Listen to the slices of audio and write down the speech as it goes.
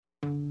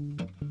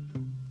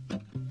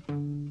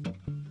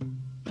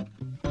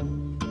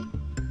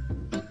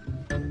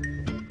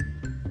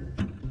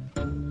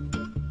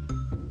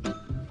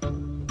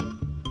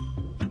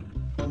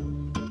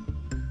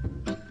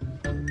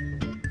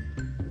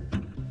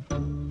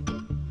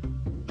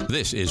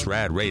This is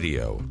RAD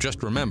Radio.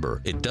 Just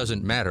remember, it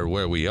doesn't matter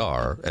where we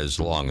are as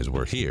long as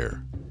we're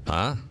here.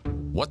 Huh?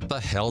 What the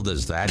hell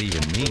does that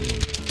even mean?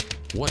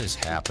 What has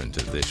happened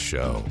to this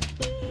show?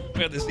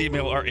 We got this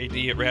email,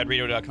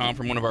 rad@radradio.com,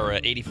 from one of our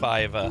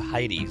 85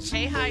 Heidis.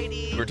 Hey,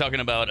 Heidi. We're talking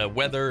about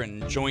weather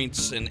and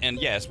joints,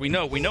 and yes, we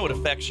know it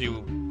affects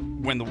you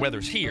when the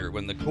weather's here,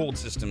 when the cold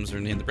systems are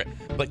in the...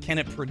 But can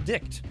it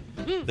predict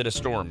that a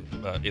storm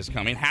is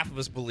coming? Half of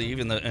us believe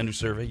in the new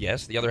survey,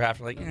 yes. The other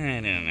half are like,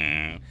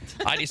 no.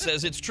 Heidi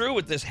says, it's true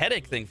with this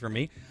headache thing for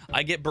me.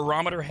 I get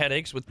barometer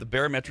headaches with the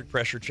barometric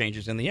pressure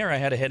changes in the air. I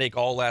had a headache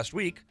all last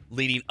week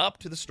leading up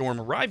to the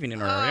storm arriving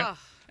in our area.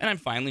 And I'm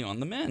finally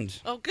on the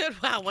mend. Oh, good.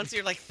 Wow. Once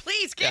you're like,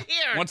 please get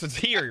here. Once it's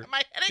here.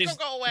 My headache will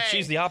go away.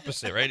 She's the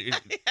opposite, right?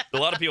 A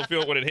lot of people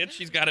feel it when it hits.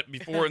 She's got it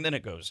before, and then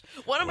it goes.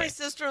 One of my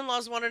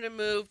sister-in-laws wanted to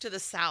move to the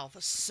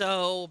south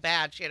so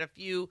bad. She had a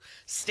few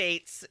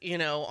states,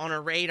 on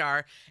her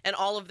radar, and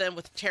all of them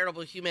with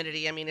terrible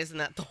humidity. I mean, isn't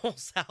that the whole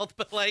South?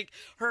 But,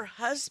 her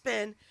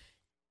husband...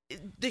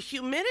 The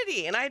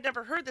humidity, and I had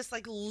never heard this,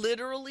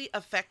 literally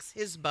affects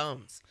his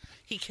bones.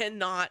 He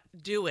cannot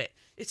do it.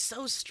 It's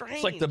so strange.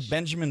 It's like the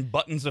Benjamin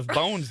Buttons of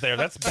bones there.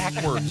 That's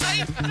backwards.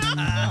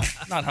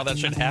 Not how that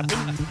should happen.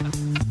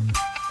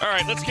 All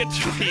right, let's get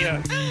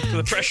to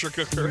the pressure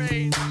cooker.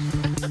 Pressure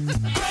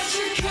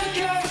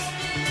cooker.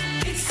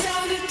 It's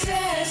time to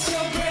test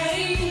your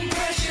brain.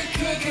 Pressure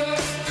cooker.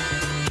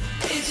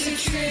 It's a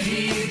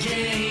trivia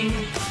game.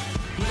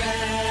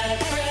 Red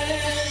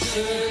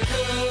pressure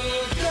cooker.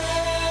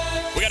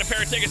 We got a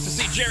pair of tickets to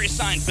see Jerry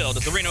Seinfeld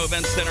at the Reno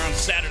Event Center on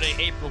Saturday,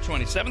 April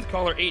 27th.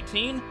 Caller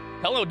 18.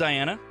 Hello,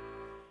 Diana.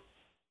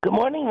 Good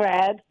morning,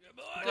 Rad.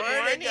 Good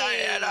morning,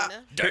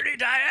 Diana. Dirty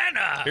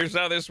Diana. Here's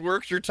how this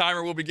works. Your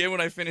timer will begin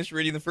when I finish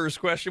reading the first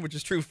question, which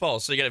is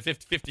true-false. So you got a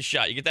 50-50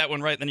 shot. You get that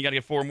one right, then you got to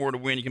get 4 more to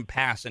win. You can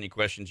pass any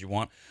questions you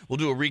want. We'll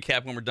do a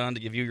recap when we're done to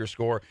give you your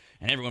score,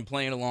 and everyone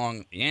playing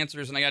along the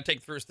answers. And I got to take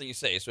the first thing you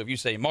say. So if you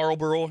say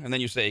Marlboro and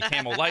then you say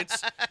Camel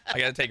Lights, I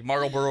got to take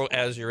Marlboro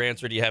as your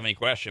answer. Do you have any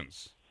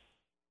questions?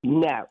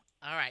 No.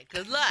 All right,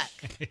 good luck.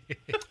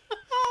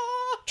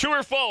 True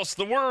or false,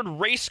 the word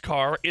race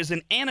car is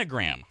an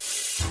anagram.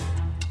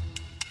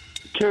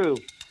 True.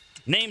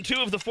 Name 2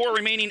 of the 4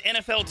 remaining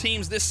NFL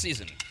teams this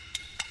season.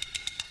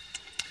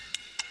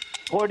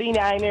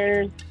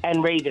 49ers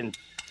and Ravens.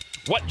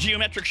 What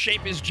geometric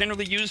shape is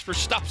generally used for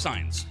stop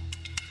signs?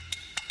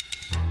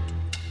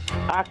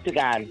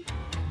 Octagon.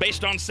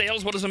 Based on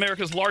sales, what is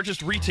America's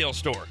largest retail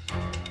store?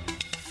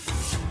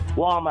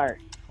 Walmart.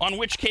 On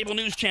which cable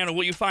news channel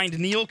will you find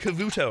Neil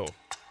Cavuto?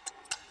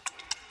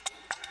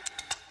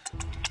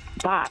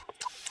 Fox.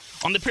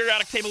 On the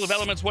periodic table of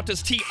elements, what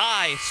does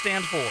TI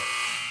stand for?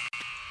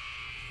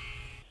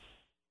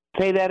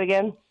 Say that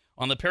again.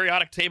 On the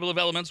periodic table of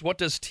elements, what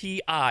does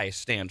TI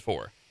stand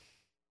for?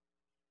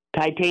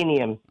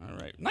 Titanium. All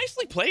right.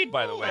 Nicely played,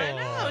 by the way. I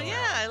know,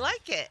 yeah, I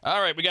like it.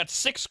 All right, we got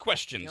 6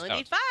 questions. You only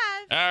need 5.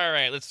 All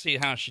right, let's see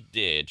how she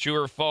did.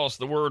 True or false,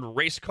 the word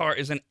race car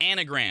is an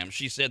anagram.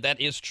 She said that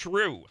is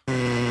true.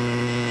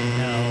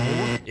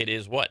 No. It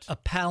is what? A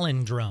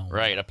palindrome.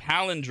 Right, a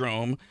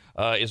palindrome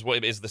is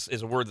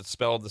a word that's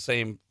spelled the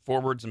same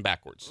forwards and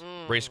backwards.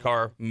 Race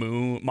car,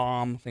 moo,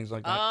 mom, things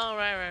like that. Oh,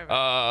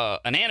 right.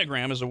 An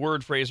anagram is a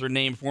word, phrase, or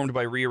name formed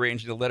by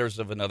rearranging the letters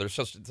of another,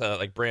 such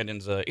like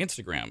Brandon's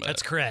Instagram.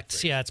 That's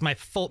correct. Yeah, it's my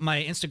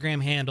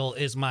Instagram handle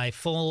is my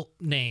full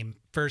name,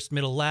 first,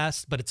 middle,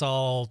 last, but it's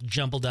all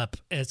jumbled up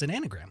as an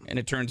anagram. And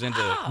it turns into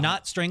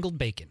Not strangled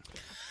bacon.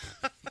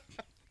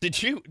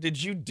 Did you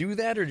do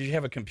that, or did you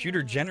have a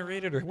computer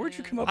generated, or where'd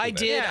you come up with that? I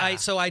did.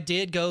 Yeah. I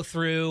did go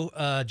through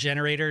a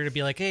generator to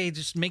be like, hey,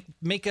 just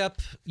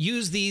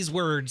use these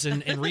words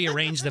and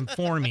rearrange them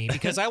for me,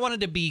 because I wanted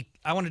to be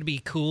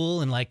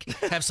cool and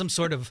have some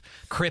sort of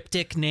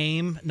cryptic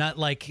name, not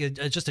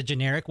just a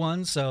generic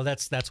one. So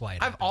that's why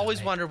I've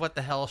always wondered what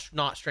the hell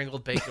not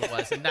strangled bacon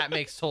was, and that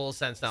makes total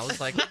sense now.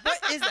 It's like, what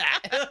is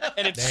that?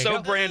 And it's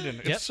so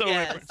Brandon. It's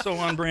so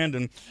on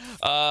Brandon.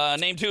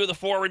 Name 2 of the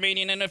 4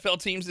 remaining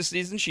NFL teams this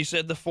season. She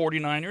said the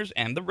 49ers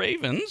and the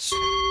Ravens.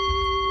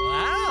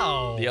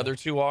 Wow. The other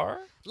 2 are?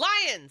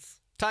 Lions.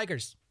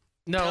 Tigers.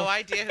 No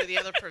idea who the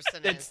other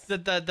person is. It's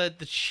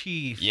the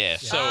Chiefs. Yeah.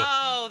 So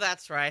oh,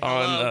 that's right.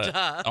 Hello,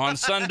 duh. on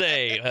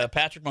Sunday,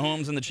 Patrick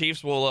Mahomes and the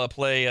Chiefs will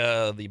play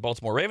the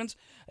Baltimore Ravens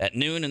at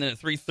noon, and then at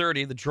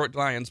 3:30, the Detroit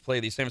Lions play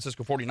the San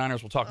Francisco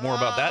 49ers. We'll talk more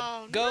about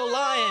that. Go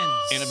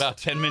Lions! In about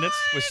 10 minutes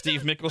with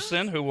Steve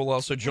Mickelson, who will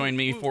also join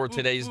me for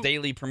today's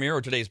daily premiere,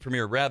 or today's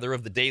premiere, rather,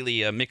 of the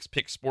daily Mix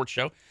Pick Sports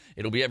Show.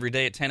 It'll be every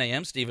day at 10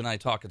 a.m. Steve and I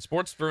talking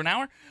sports for an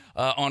hour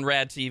on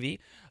RAD TV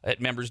at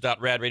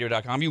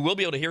members.radradio.com. You will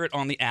be able to hear it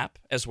on the app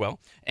as well.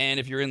 And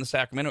if you're in the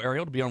Sacramento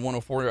area, it'll be on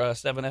 104.7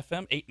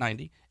 FM,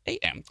 890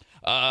 a.m.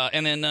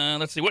 And then,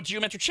 let's see, what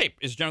geometric shape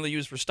is generally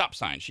used for stop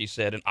signs? She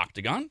said an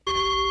octagon.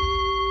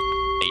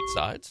 8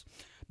 sides.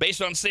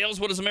 Based on sales,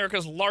 what is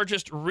America's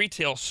largest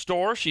retail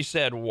store? She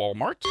said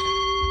Walmart. If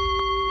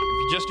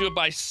you just do it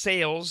by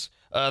sales,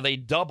 they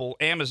double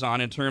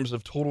Amazon in terms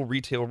of total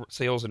retail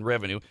sales and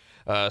revenue.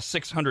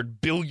 $600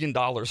 billion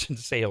in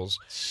sales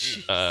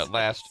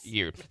last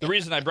year. The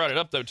reason I brought it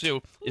up, though,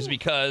 too, is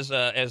because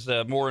as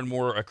more and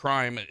more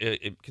crime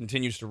it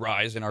continues to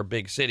rise in our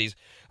big cities,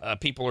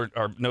 people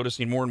are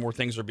noticing more and more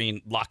things are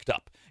being locked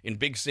up. In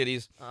big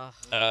cities,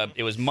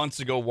 it was months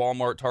ago,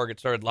 Walmart, Target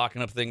started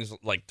locking up things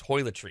like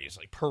toiletries,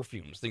 like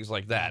perfumes, things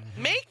like that.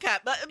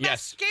 Makeup,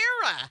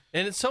 mascara.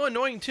 And it's so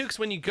annoying, too, because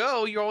when you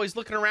go, you're always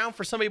looking around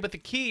for somebody with the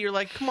key. You're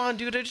like, come on,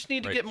 dude, I just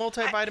need to get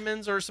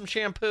multivitamins or some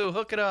shampoo.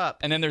 Hook it up.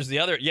 And then there's the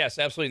other, yes,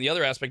 absolutely. The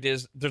other aspect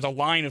is there's a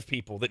line of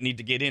people that need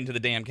to get into the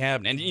damn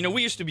cabinet. And, you know,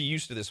 we used to be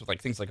used to this with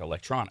like things like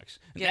electronics.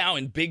 Now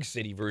in big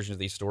city versions of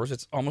these stores,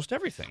 it's almost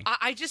everything.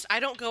 I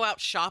don't go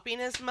out shopping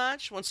as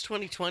much. Once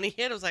 2020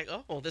 hit, I was like,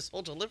 oh, this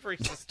whole delivery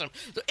system.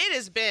 So it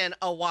has been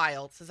a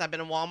while since I've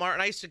been in Walmart,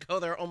 and I used to go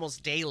there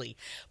almost daily.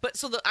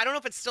 But I don't know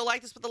if it's still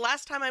like this, but the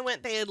last time I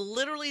went, they had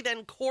literally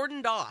then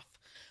cordoned off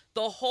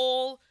the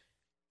whole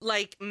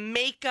like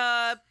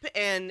makeup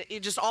and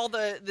just all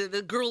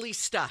the girly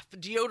stuff,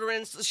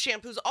 deodorants,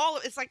 shampoos, all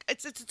of it's like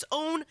it's its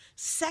own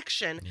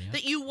section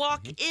that you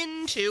walk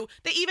into.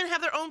 They even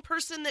have their own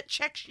person that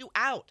checks you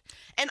out.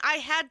 And I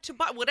had to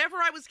buy whatever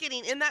I was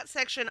getting in that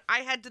section. I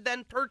had to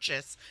then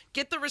purchase,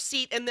 get the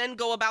receipt, and then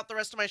go about the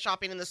rest of my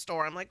shopping in the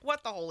store. I'm like,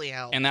 what the holy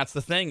hell? And that's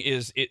the thing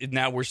is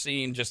now we're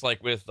seeing, just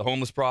like with the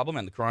homeless problem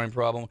and the crime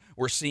problem,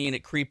 we're seeing it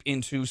creep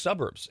into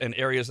suburbs and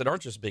areas that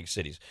aren't just big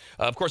cities.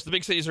 Of course, the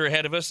big cities are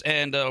ahead of us,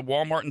 and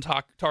Walmart and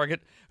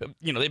Target,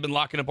 you know, they've been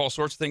locking up all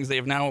sorts of things. They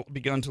have now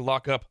begun to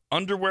lock up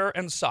underwear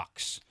and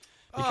socks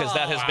because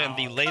that has been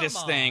the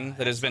latest thing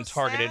that has been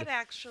targeted sad,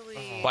 actually.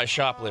 by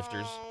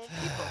shoplifters.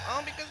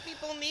 Because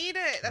people need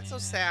it. That's so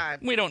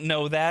sad. We don't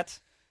know that.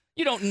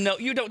 You don't know.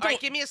 You don't. All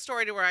right, give me a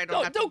story to where I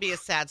don't have to be a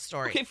sad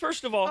story. Okay,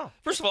 first of all,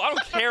 I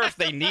don't care if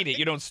they need it.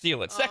 You don't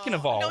steal it. Second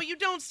of all, no, you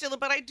don't steal it,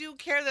 but I do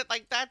care that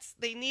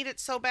they need it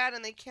so bad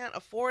and they can't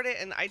afford it,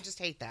 and I just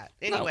hate that.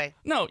 Anyway,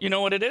 no, you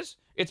know what it is?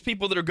 It's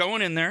people that are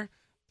going in there,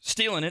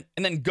 stealing it,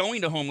 and then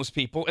going to homeless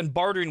people and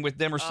bartering with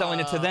them or selling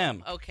it to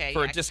them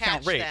for a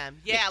discount rate. Them.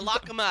 Yeah,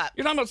 lock them up.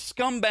 You're talking about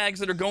scumbags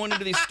that are going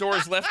into these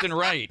stores left and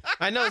right.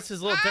 I know this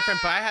is a little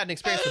different, but I had an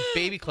experience with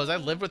baby clothes. I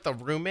lived with a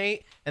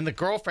roommate, and the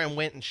girlfriend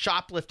went and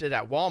shoplifted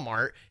at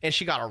Walmart, and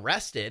she got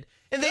arrested.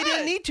 And they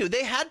didn't need to.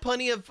 They had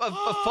plenty of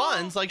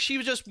funds. Like,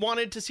 she just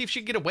wanted to see if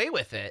she could get away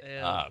with it.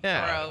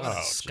 Yeah.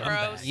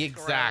 Gross.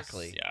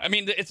 Exactly. Yeah, I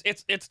mean,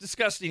 it's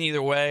disgusting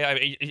either way. I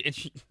mean,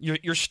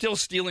 you're still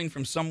stealing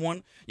from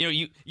someone.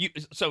 You know,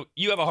 so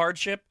you have a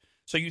hardship.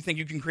 So you think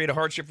you can create a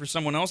hardship for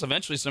someone else?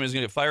 Eventually, somebody's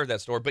going to get fired at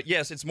that store. But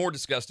yes, it's more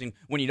disgusting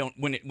when you don't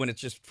when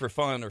it's just for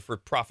fun or for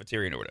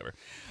profiteering or whatever.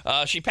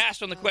 She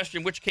passed on the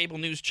question: which cable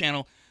news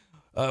channel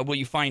will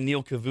you find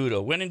Neil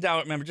Cavuto? When in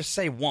doubt, remember, just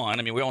say one.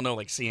 I mean, we all know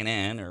like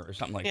CNN or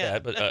something like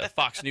that, but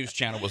Fox News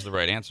Channel was the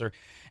right answer.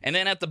 And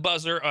then at the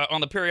buzzer,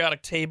 on the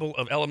periodic table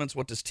of elements,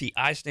 what does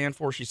TI stand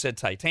for? She said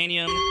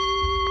titanium.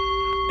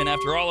 And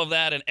after all of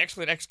that, an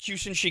excellent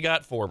execution, she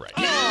got 4 right.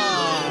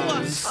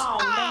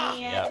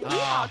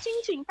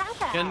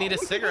 Gonna need a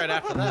cigarette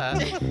after that.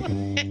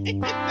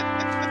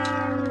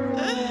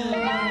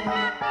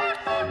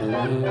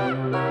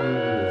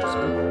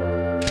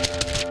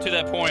 To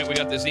that point, we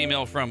got this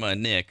email from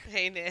Nick.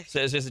 Hey, Nick.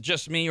 Says, is it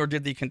just me or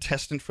did the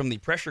contestant from the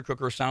pressure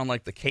cooker sound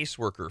like the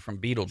caseworker from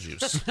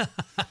Beetlejuice?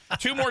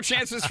 2 more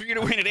chances for you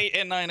to win at 8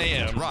 and 9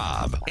 a.m.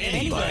 Rob,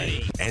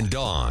 anybody, and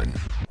Dawn.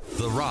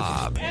 The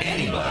Rob,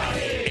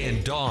 anybody,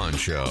 and Dawn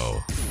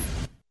Show.